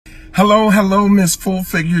Hello, Miss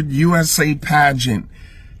Full-Figured U.S.A. Pageant.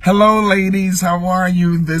 Hello, ladies. How are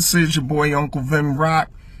you? This is your boy, Uncle Vin Rock.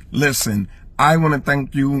 Listen, I want to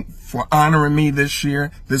thank you for honoring me this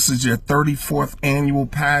year. This is your 34th annual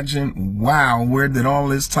pageant. Wow, where did all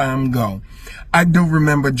this time go? I do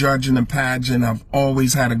remember judging a pageant. I've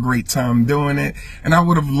always had a great time doing it, and I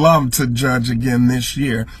would have loved to judge again this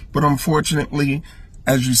year. But unfortunately,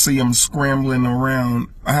 as you see, I'm scrambling around.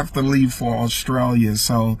 I have to leave for Australia,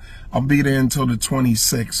 so I'll be there until the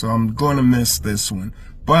 26th, so I'm going to miss this one.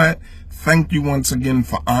 But thank you once again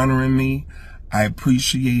for honoring me. I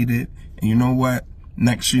appreciate it. And you know what?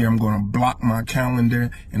 Next year, I'm going to block my calendar,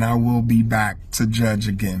 and I will be back to judge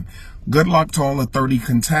again. Good luck to all the 30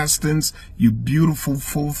 contestants, you beautiful,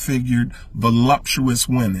 full-figured, voluptuous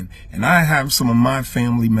women. And I have some of my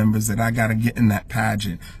family members that I got to get in that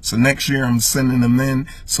pageant. So next year, I'm sending them in,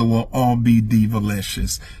 so we'll all be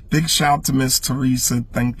divalicious. Big shout to Miss Teresa.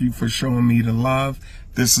 Thank you for showing me the love.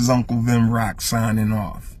 This is Uncle Vin Rock signing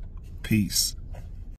off. Peace.